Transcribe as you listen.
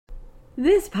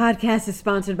This podcast is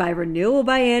sponsored by Renewal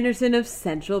by Andersen of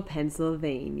Central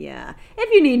Pennsylvania.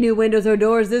 If you need new windows or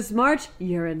doors this March,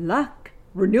 you're in luck.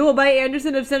 Renewal by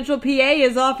Andersen of Central PA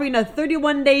is offering a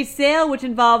 31-day sale which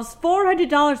involves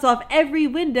 $400 off every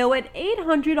window and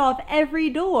 $800 off every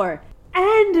door.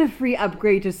 And a free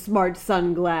upgrade to Smart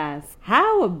Sunglass.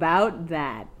 How about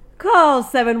that? Call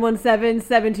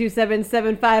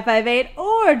 717-727-7558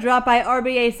 or drop by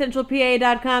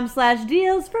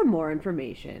rbacentralpa.com/deals for more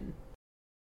information.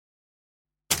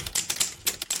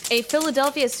 A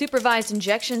Philadelphia supervised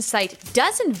injection site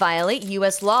doesn't violate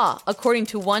U.S. law, according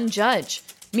to one judge.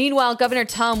 Meanwhile, Governor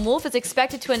Tom Wolf is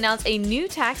expected to announce a new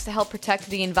tax to help protect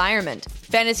the environment.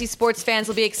 Fantasy sports fans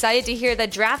will be excited to hear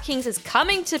that DraftKings is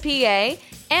coming to PA,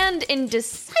 and in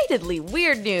decidedly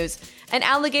weird news, an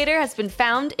alligator has been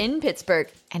found in Pittsburgh,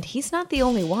 and he's not the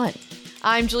only one.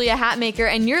 I'm Julia Hatmaker,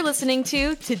 and you're listening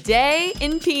to Today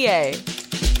in PA.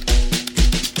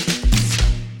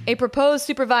 A proposed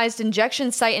supervised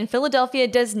injection site in Philadelphia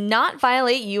does not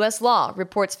violate U.S. law,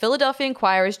 reports Philadelphia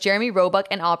Inquirer's Jeremy Roebuck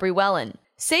and Aubrey Wellen.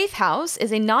 Safe House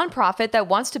is a nonprofit that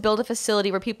wants to build a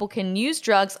facility where people can use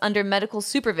drugs under medical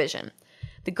supervision.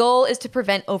 The goal is to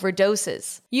prevent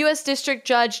overdoses. U.S. District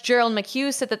Judge Gerald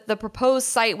McHugh said that the proposed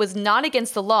site was not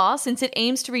against the law since it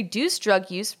aims to reduce drug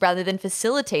use rather than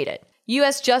facilitate it.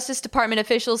 U.S. Justice Department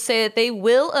officials say that they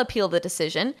will appeal the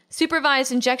decision.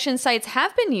 Supervised injection sites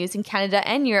have been used in Canada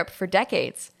and Europe for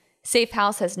decades. Safe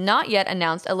House has not yet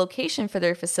announced a location for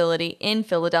their facility in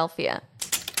Philadelphia.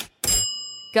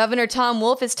 Governor Tom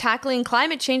Wolf is tackling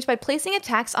climate change by placing a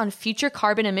tax on future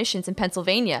carbon emissions in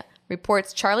Pennsylvania,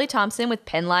 reports Charlie Thompson with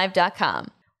PennLive.com.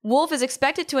 Wolf is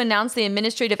expected to announce the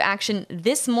administrative action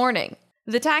this morning.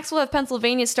 The tax will have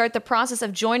Pennsylvania start the process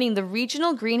of joining the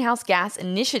Regional Greenhouse Gas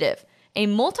Initiative, a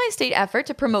multi-state effort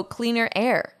to promote cleaner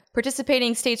air.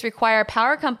 Participating states require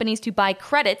power companies to buy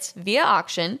credits via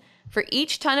auction for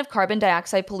each ton of carbon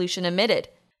dioxide pollution emitted.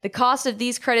 The cost of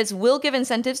these credits will give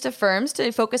incentives to firms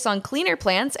to focus on cleaner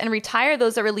plants and retire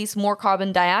those that release more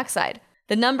carbon dioxide.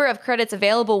 The number of credits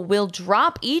available will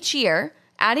drop each year,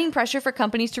 adding pressure for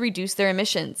companies to reduce their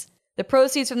emissions. The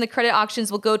proceeds from the credit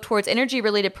auctions will go towards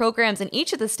energy-related programs in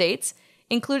each of the states,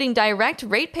 including direct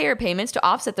ratepayer payments to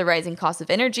offset the rising cost of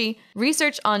energy,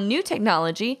 research on new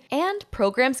technology, and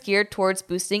programs geared towards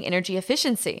boosting energy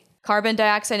efficiency. Carbon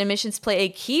dioxide emissions play a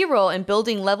key role in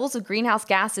building levels of greenhouse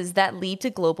gases that lead to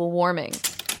global warming.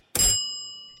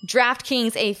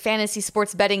 DraftKings, a fantasy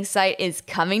sports betting site, is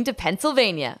coming to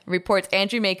Pennsylvania, reports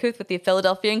Andrew Maykuth with the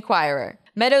Philadelphia Inquirer.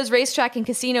 Meadows Racetrack and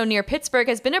Casino near Pittsburgh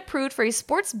has been approved for a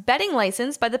sports betting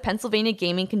license by the Pennsylvania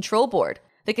Gaming Control Board.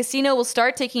 The casino will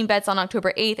start taking bets on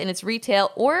October 8th in its retail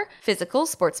or physical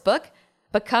sportsbook,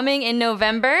 but coming in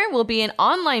November will be an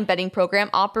online betting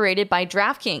program operated by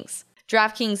DraftKings.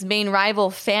 DraftKings' main rival,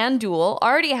 FanDuel,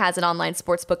 already has an online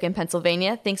sportsbook in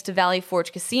Pennsylvania thanks to Valley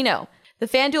Forge Casino. The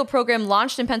FanDuel program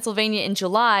launched in Pennsylvania in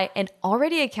July and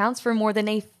already accounts for more than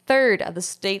a third of the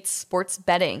state's sports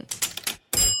betting.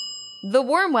 The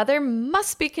warm weather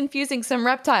must be confusing some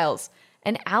reptiles.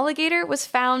 An alligator was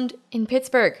found in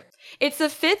Pittsburgh. It's the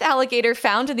fifth alligator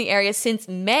found in the area since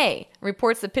May,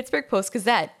 reports the Pittsburgh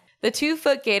Post-Gazette. The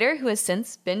 2-foot gator, who has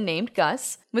since been named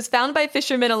Gus, was found by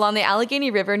fishermen along the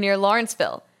Allegheny River near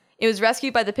Lawrenceville. It was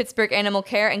rescued by the Pittsburgh Animal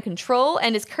Care and Control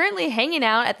and is currently hanging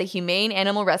out at the Humane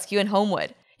Animal Rescue in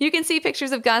Homewood. You can see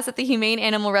pictures of Gus at the Humane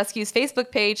Animal Rescue's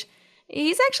Facebook page.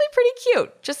 He's actually pretty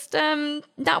cute, just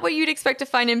not what you'd expect to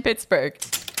find in Pittsburgh.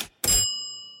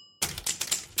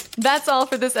 That's all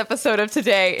for this episode of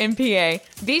Today in PA.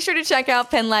 Be sure to check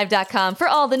out PennLive.com for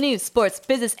all the news, sports,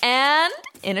 business, and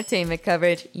entertainment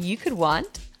coverage you could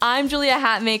want. I'm Julia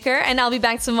Hatmaker, and I'll be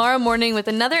back tomorrow morning with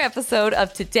another episode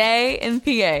of Today in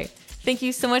PA. Thank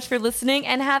you so much for listening,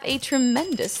 and have a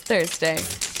tremendous Thursday.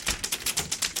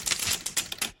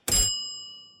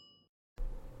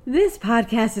 This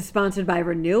podcast is sponsored by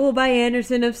Renewal by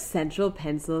Andersen of Central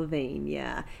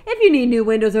Pennsylvania. If you need new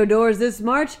windows or doors this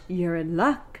March, you're in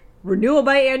luck. Renewal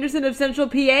by Andersen of Central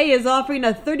PA is offering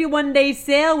a 31-day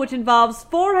sale which involves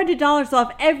 $400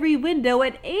 off every window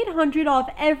and $800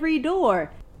 off every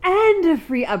door. And a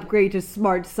free upgrade to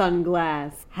Smart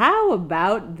Sunglass. How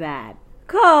about that?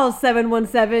 Call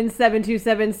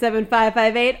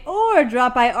 717-727-7558 or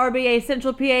drop by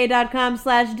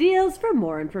rbacentralpa.com/deals for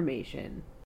more information.